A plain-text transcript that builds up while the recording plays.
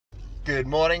Good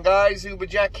morning guys, Uber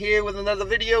Jack here with another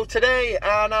video today,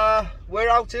 and we're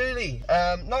out early.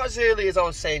 Not as early as I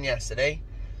was saying yesterday.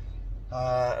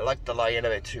 I like to lie in a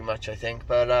bit too much, I think,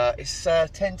 but it's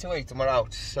 10 to 8 and we're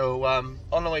out. So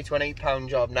on the way to an £8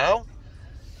 job now.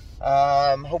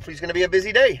 Hopefully it's going to be a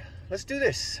busy day. Let's do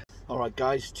this. Alright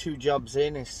guys, 2 jobs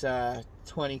in. It's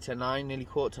 20 to 9, nearly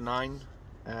quarter to 9.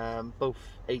 Both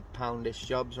 £8-ish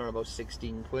jobs are about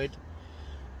 16 quid.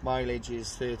 Mileage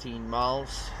is 13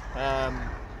 miles.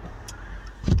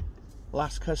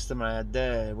 Last customer I had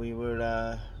there, we were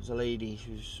it was a lady. She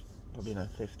was probably in her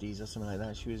 50s or something like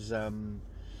that. She was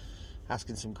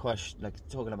asking some questions, like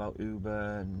talking about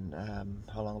Uber and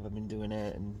how long have I been doing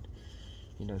it, and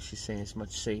you know, she's saying it's much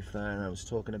safer. And I was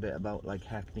talking a bit about like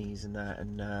hackneys and that,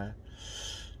 and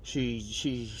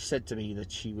she said to me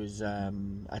that she was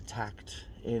attacked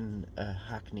in a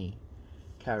hackney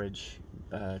carriage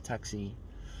taxi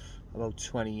about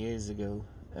 20 years ago.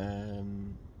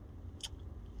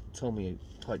 Told me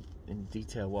quite in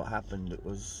detail what happened. It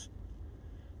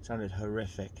sounded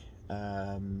horrific,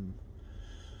 and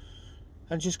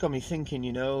just got me thinking,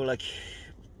 you know, like,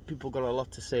 people got a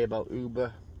lot to say about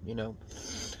Uber, you know,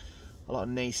 a lot of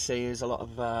naysayers, a lot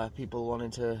of people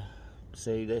wanting to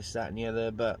say this, that and the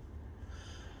other, but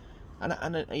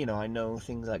and you know, I know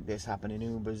things like this happen in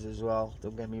Ubers as well,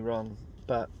 don't get me wrong,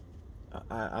 but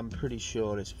I'm pretty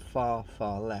sure it's far,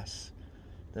 far less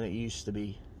than it used to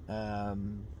be.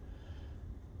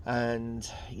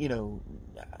 And you know,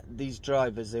 these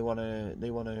drivers, they want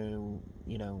to,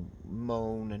 you know,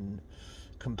 moan and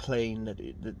complain that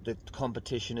the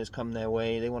competition has come their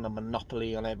way. They want a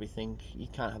monopoly on everything. You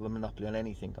can't have a monopoly on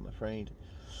anything, I'm afraid.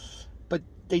 But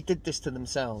they did this to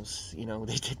themselves. You know,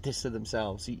 they did this to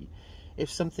themselves.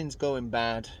 If something's going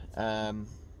bad, and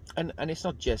it's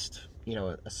not just, you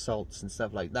know, assaults and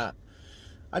stuff like that.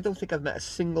 I don't think I've met a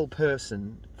single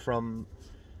person from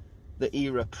the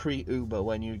era pre-Uber,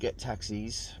 when you get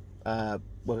taxis,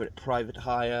 whether it's private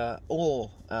hire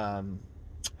or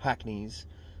hackneys,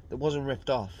 that wasn't ripped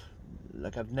off.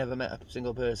 Like, I've never met a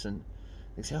single person.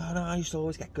 They say, oh no, I used to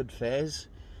always get good fares.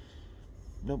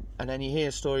 No, and then you hear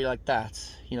a story like that,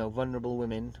 you know, vulnerable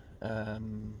women.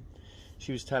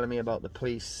 She was telling me about the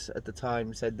police at the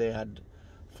time, said they had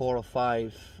 4 or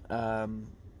 5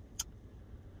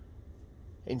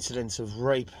 incidents of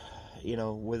rape, you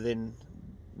know, within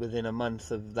a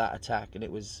month of that attack, and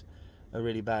it was a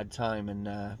really bad time. And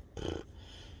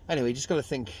anyway, just got to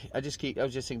think. I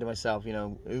was just thinking to myself, you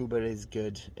know, Uber is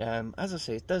good. As I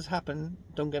say, it does happen.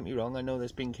 Don't get me wrong. I know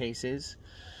there's been cases,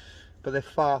 but they're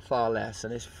far, far less,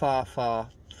 and it's far, far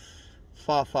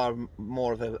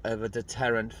more of a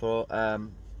deterrent for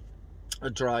a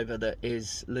driver that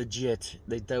is legit.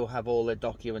 They do have all their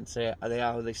documents there. They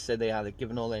are who they say they are. They've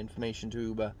given all their information to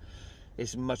Uber.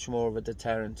 It's much more of a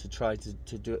deterrent to try to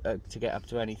get up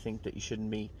to anything that you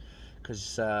shouldn't be,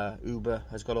 because Uber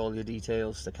has got all your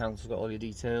details, the council's got all your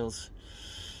details.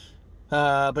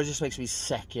 But it just makes me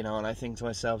sick, you know. And I think to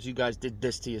myself, you guys did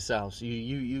this to yourselves.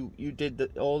 You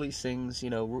did all these things,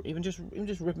 you know. Even just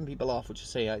ripping people off, which I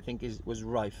say I think was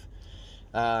rife.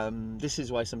 This is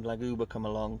why something like Uber come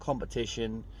along,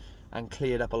 competition, and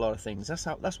cleared up a lot of things.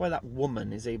 That's why that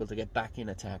woman is able to get back in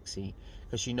a taxi,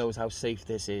 because she knows how safe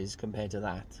this is compared to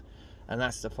that, and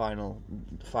that's the final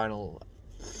point.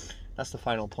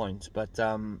 But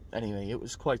anyway, it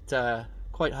was quite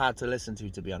hard to listen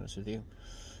to be honest with you,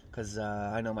 because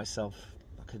I know myself,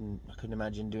 I couldn't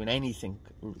imagine doing anything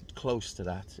close to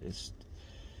that. It's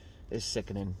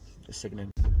sickening. It's sickening.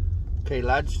 Okay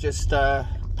lads, just done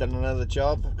another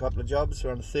job, a couple of jobs,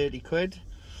 around 30 quid,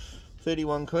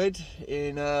 31 quid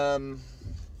in,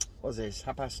 what's this,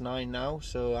 9:30 now,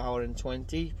 so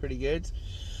 1:20, pretty good.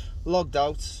 Logged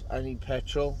out, I need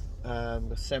petrol,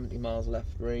 got 70 miles left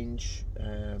range,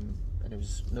 and there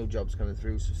was no jobs coming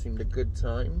through, so it seemed a good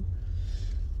time.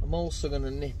 I'm also going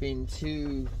to nip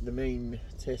into the main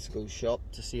Tesco shop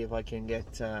to see if I can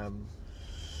get a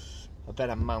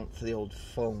better mount for the old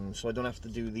phone, so I don't have to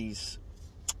do these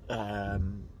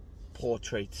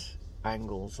portrait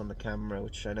angles on the camera,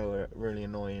 which I know are really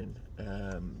annoying,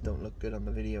 don't look good on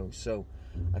the video. So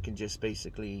I can just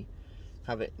basically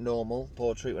have it normal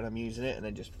portrait when I'm using it, and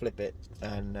then just flip it,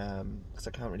 and because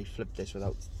I can't really flip this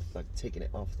without like taking it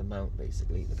off the mount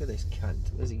basically. Look at this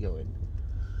cunt, where's he going?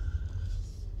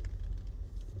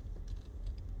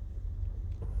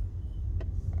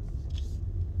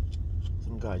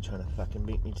 Some guy trying to fucking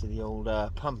beat me to the old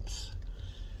pumps.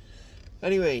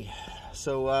 Anyway,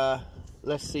 so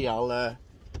let's see. I'll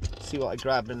see what I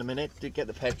grab in a minute. To get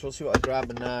the petrol, see what I grab,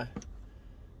 and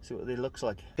see what it looks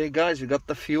like. Okay guys, we got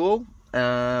the fuel. We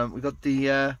got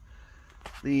the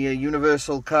the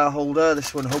universal car holder.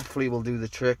 This one hopefully will do the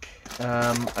trick.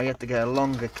 I had to get a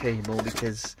longer cable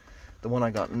because the one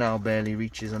I got now barely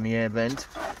reaches on the air vent.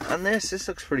 And this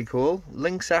looks pretty cool.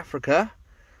 Lynx Africa,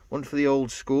 one for the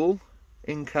old school.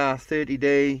 In-car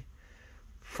 30-day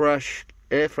fresh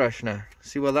air freshener.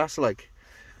 See what that's like.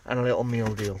 And a little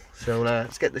meal deal. So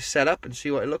let's get this set up and see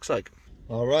what it looks like.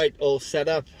 Alright, all set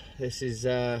up. This is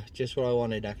just what I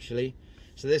wanted actually.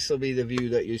 So this will be the view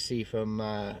that you see from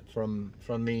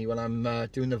me when I'm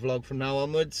doing the vlog from now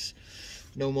onwards.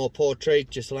 No more portrait,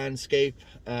 just landscape.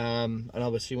 And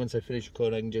obviously once I finish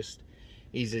recording, I can just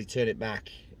easily turn it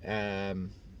back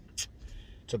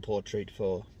to portrait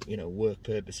for, you know, work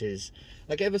purposes.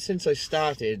 Like ever since I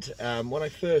started, when I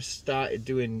first started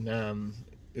doing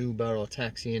Uber or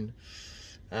taxiing,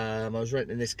 I was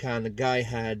renting this car and the guy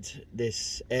had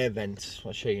this air vent.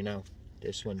 I'll show you now.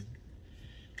 This one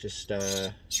just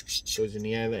goes in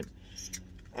the air vent,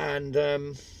 and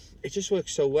it just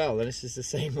works so well. And this is the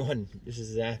same one. This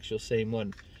is the actual same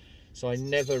one. So I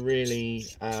never really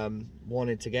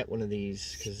wanted to get one of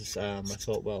these because I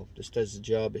thought, well, this does the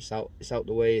job. It's out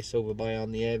the way. It's over by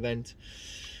on the air vent.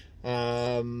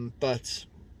 But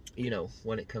you know,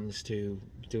 when it comes to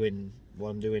doing what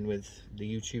I'm doing with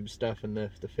the YouTube stuff and the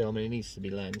filming, it needs to be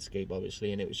landscape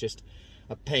obviously, and it was just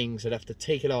a pain, so I'd have to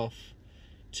take it off,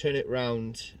 turn it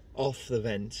round off the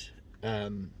vent,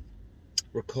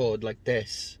 record like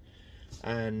this,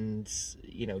 and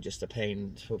you know, just a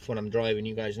pain for when I'm driving.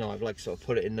 You guys know I've like sort of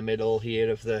put it in the middle here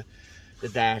of the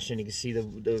dash, and you can see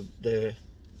the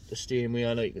steering wheel.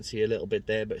 I know you can see a little bit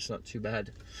there, but it's not too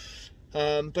bad.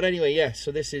 But anyway, yeah,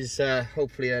 so this is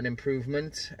hopefully an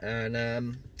improvement,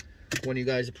 and one you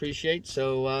guys appreciate.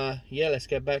 So yeah, let's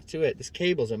get back to it. This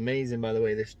cable's amazing, by the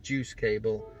way, this juice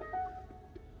cable.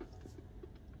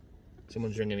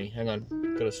 Someone's ringing me, hang on,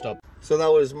 gotta stop. So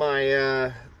that was my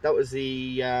that was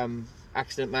the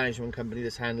accident management company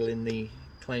that's handling the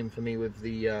claim for me with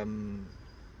the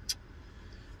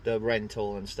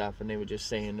rental and stuff, and they were just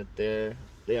saying that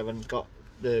they haven't got,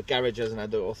 the garage hasn't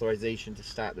had the authorization to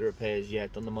start the repairs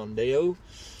yet on the Mondeo,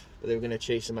 but they were going to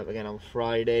chase them up again on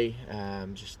Friday.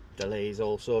 Just delays,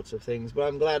 all sorts of things, but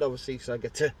I'm glad obviously because I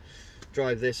get to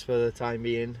drive this for the time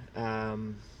being.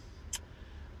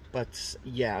 But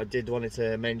yeah, I did wanted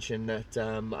to mention that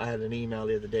I had an email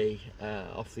the other day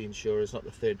off the insurers, not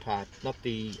the third part, not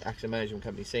the accident management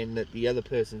company, saying that the other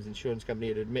person's insurance company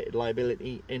had admitted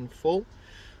liability in full,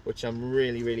 which I'm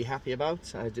really happy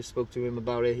about. I just spoke to him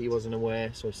about it. He wasn't aware,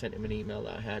 so I sent him an email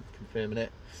that I had confirming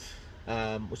it,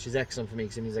 which is excellent for me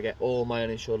because it means I get all my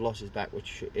uninsured losses back,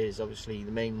 which is obviously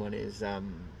the main one is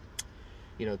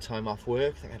you know, time off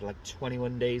work. I had like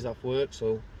 21 days off work,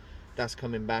 so that's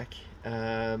coming back,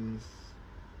 and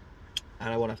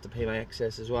I won't have to pay my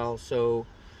excess as well, so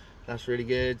that's really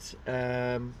good.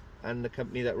 And the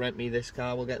company that rent me this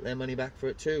car will get their money back for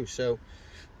it too, so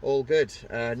all good.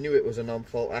 Knew it was a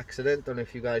non-fault accident. Don't know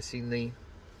if you guys seen the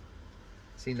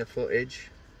footage,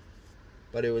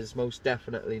 but it was most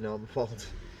definitely non-fault.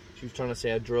 She was trying to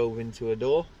say I drove into a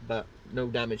door, but no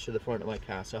damage to the front of my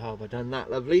car. So how have I done that?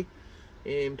 Lovely.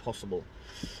 Impossible.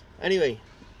 Anyway,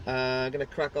 I'm gonna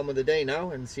crack on with the day now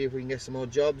and see if we can get some more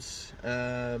jobs.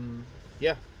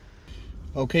 Yeah.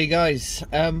 Okay guys,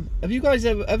 have you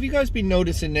guys been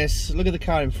noticing this? Look at the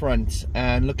car in front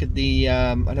and look at the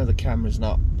I know the camera's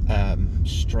not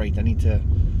straight. I need to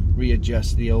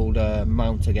readjust the old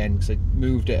mount again because I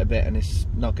moved it a bit and it's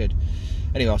not good.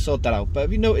 Anyway, I'll sort that out. But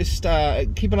have you noticed,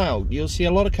 keep an eye out, you'll see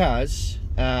a lot of cars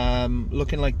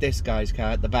looking like this guy's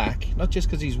car at the back, not just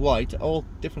because he's white, all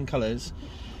different colours,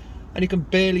 and you can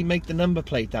barely make the number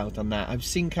plate out on that. I've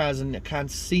seen cars and I can't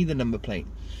see the number plate.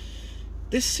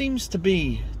 This seems to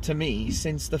be, to me,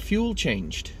 since the fuel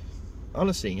changed.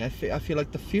 Honestly, I feel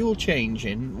like the fuel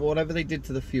changing, whatever they did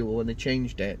to the fuel when they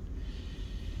changed it,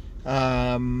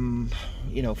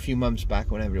 you know, a few months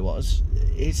back, whenever it was,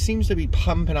 it seems to be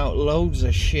pumping out loads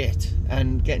of shit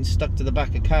and getting stuck to the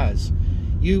back of cars.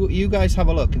 You guys have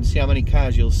a look and see how many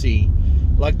cars you'll see,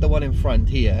 like the one in front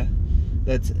here,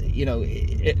 that, you know,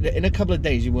 in a couple of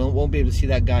days you won't be able to see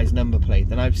that guy's number plate.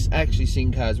 And I've actually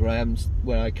seen cars where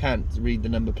I can't read the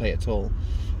number plate at all,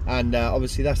 and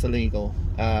obviously that's illegal.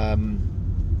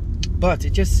 But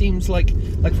it just seems like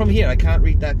from here I can't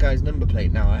read that guy's number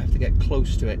plate now. I have to get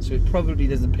close to it, so it probably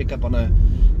doesn't pick up on a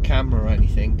camera or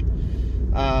anything.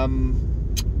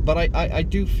 But I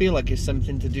do feel like it's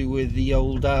something to do with the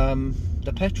old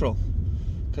the petrol.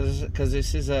 Because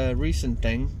this is a recent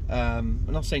thing. I'm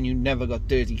not saying you never got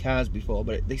dirty cars before,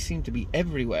 but they seem to be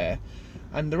everywhere.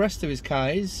 And the rest of his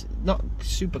car is not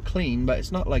super clean, but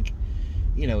it's not like,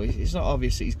 you know, it's not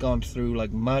obvious that he's gone through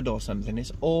like mud or something.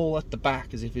 It's all at the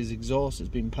back, as if his exhaust has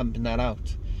been pumping that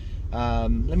out. Let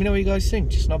me know what you guys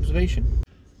think, just an observation.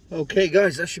 Okay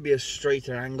guys, that should be a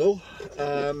straighter angle.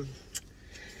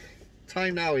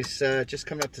 Time now is just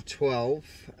coming up to 12.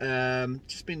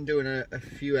 Just been doing a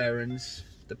few errands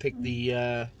to pick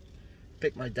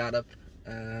my dad up,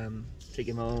 take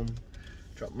him home,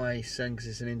 drop my son, because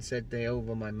it's an inset day,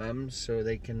 over my mum's, so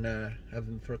they can have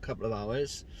him for a couple of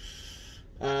hours.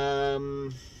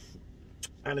 And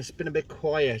it's been a bit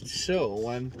quiet, so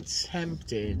I'm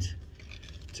tempted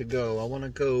to go. I want to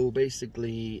go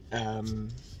basically,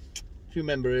 if you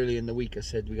remember earlier in the week I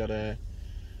said we got a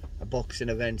boxing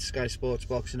event, Sky Sports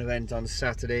boxing event on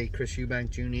Saturday, Chris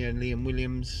Eubank Jr. and Liam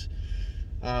Williams,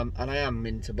 and I am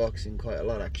into boxing quite a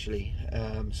lot actually,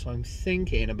 so I'm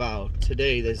thinking about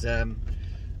today. There's an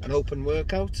open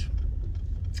workout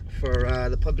for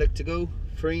the public to go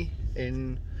free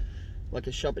in like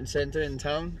a shopping centre in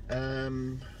town.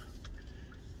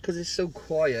 Because it's so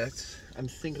quiet, I'm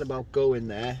thinking about going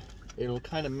there. It'll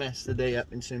kind of mess the day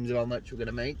up in terms of how much we're going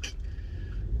to make,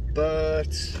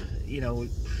 but you know,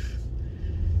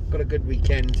 got a good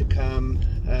weekend to come.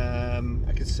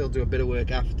 I can still do a bit of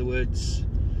work afterwards,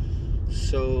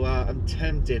 so I'm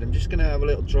tempted. I'm just going to have a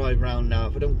little drive around now.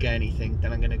 If I don't get anything,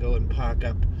 then I'm going to go and park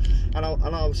up, and I'll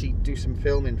obviously do some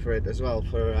filming for it as well,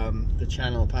 for the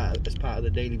channel as part of the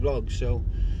daily vlog. So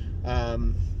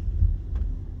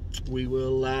we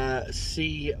will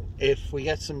see if we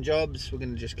get some jobs. We're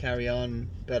going to just carry on,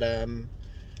 but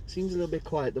seems a little bit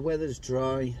quiet. The weather's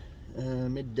dry,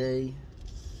 midday.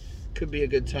 Could be a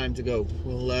good time to go.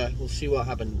 We'll see what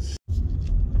happens.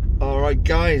 Alright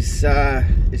guys,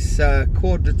 it's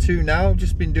 1:45 now.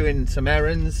 Just been doing some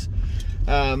errands.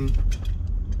 Not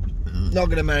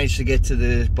going to manage to get to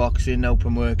the boxing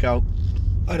open workout.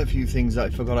 I had a few things that I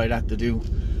forgot I'd have to do,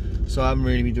 so I haven't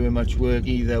really been doing much work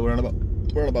either. We're on about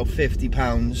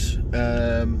 £50,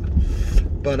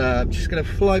 but I'm just going to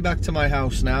fly back to my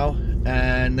house now,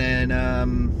 and then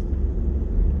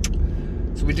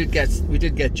so we did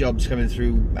get jobs coming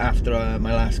through after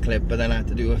my last clip, but then I had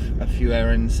to do a few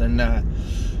errands, and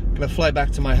gonna fly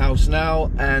back to my house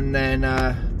now, and then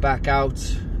back out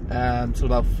until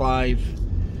about 5.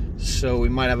 So we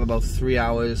might have about 3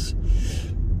 hours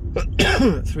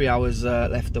 3 hours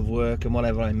left of work, and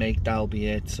whatever I make, that'll be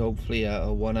it. So hopefully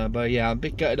a winner. But yeah, I'm a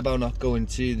bit gutted about not going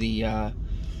to the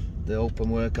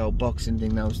open workout boxing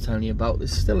thing that I was telling you about.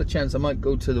 There's still a chance I might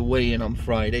go to the weigh-in on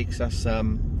Friday, because that's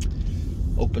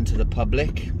open to the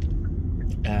public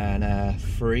and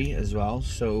free as well,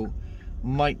 so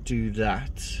might do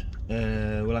that.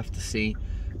 We'll have to see,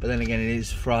 but then again, it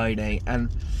is Friday,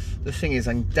 and the thing is,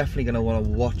 I'm definitely going to want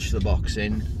to watch the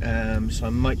boxing, so I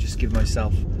might just give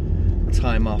myself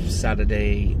time off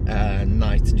Saturday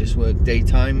night and just work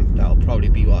daytime. That'll probably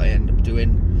be what I end up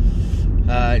doing,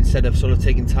 instead of sort of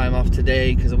taking time off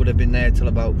today, because I would have been there till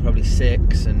about probably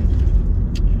 6, and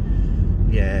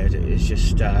yeah, it's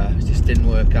just didn't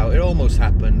work out. It almost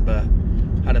happened, but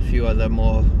had a few other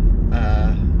more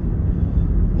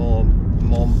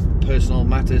personal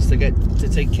matters to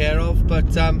take care of.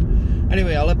 But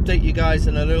anyway, I'll update you guys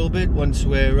in a little bit once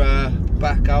we're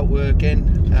back out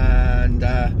working, and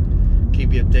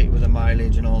keep you updated with the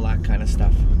mileage and all that kind of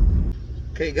stuff.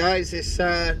 Okay guys, it's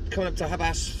coming up to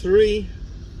 3:30.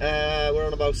 We're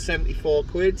on about 74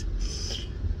 quid,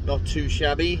 not too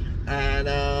shabby, and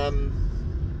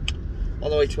on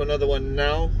the way to another one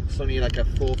now. It's only like a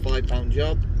 £4 or £5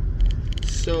 job,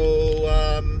 so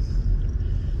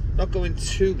not going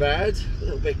too bad. A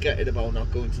little bit gutted about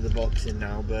not going to the boxing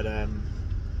now, but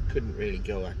couldn't really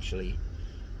go actually.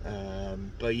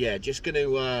 But yeah, just going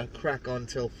to crack on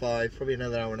till 5, probably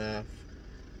another hour and a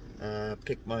half.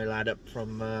 Pick my lad up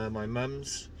from my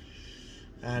mum's,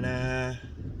 and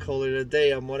call it a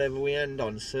day on whatever we end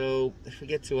on. So if we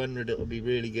get to 100, it'll be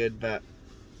really good, but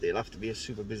it'll have to be a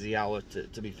super busy hour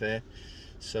to be fair.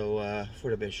 So if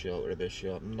we're a bit short, we're a bit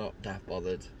short. I'm not that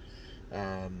bothered.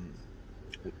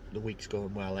 The week's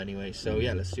going well anyway, so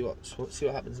yeah, let's see what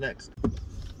happens next.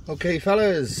 Okay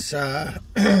fellas,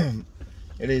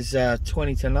 it is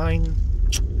 20 to 9.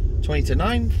 20 to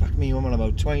 9? Fuck me, I'm on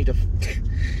about 20 to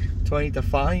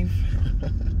 5.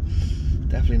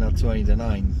 Definitely not 20 to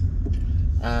 9.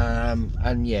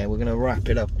 And yeah, we're gonna wrap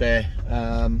it up there.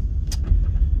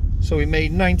 So we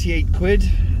made 98 quid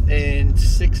in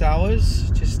 6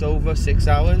 hours, just over 6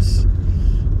 hours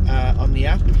on the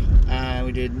app.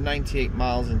 We did 98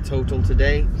 miles in total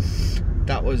today.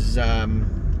 That was,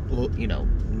 you know,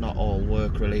 not all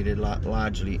work related,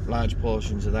 large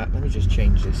portions of that. Let me just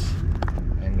change this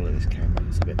angle of this camera,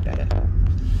 it's a bit better.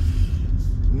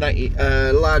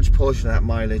 large portion of that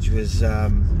mileage was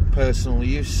personal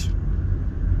use,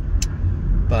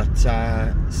 but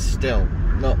still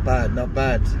not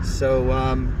bad. So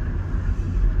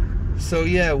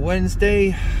yeah,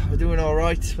 Wednesday we're doing all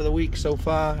right for the week so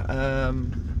far.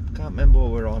 Can't remember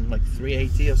what we're on, like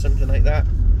 380 or something like that,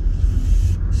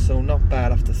 so not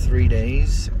bad after 3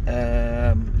 days.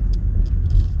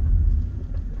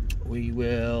 We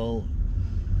will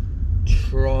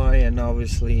try and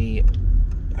obviously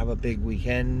have a big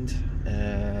weekend.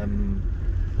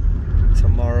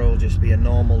 Tomorrow will just be a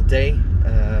normal day,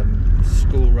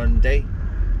 school run day,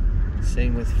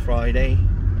 same with Friday,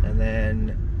 and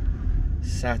then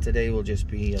Saturday will just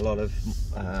be a lot of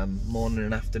morning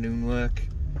and afternoon work.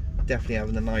 Definitely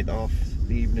having the night off,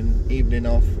 the evening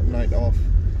off, night off,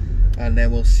 and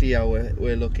then we'll see how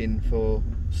we're looking for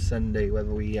Sunday,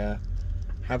 whether we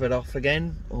have it off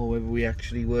again or whether we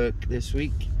actually work this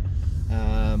week.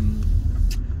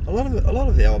 A lot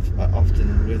of it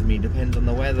often with me depends on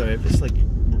the weather. If it's like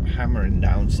hammering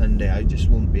down Sunday, I just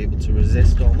won't be able to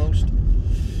resist almost,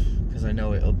 because I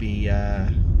know it'll be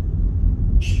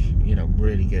you know,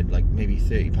 really good, like maybe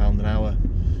 £30 an hour.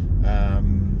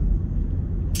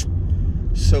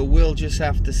 So we'll just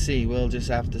have to see.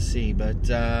 But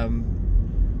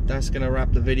that's gonna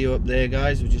wrap the video up there,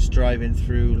 guys. We're just driving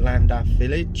through Llandaff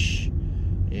village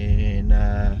in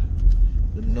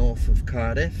the north of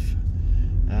Cardiff.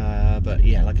 But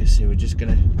yeah, like I say, we're just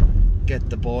gonna get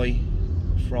the boy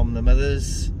from the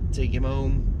mother's, take him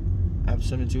home, have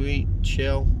something to eat,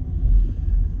 chill,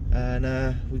 and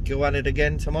we go at it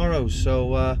again tomorrow.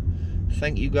 So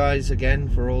thank you guys again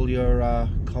for all your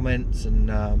comments and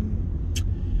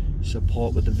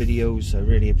support with the videos. I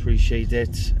really appreciate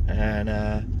it, and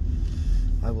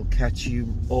I will catch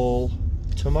you all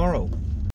tomorrow.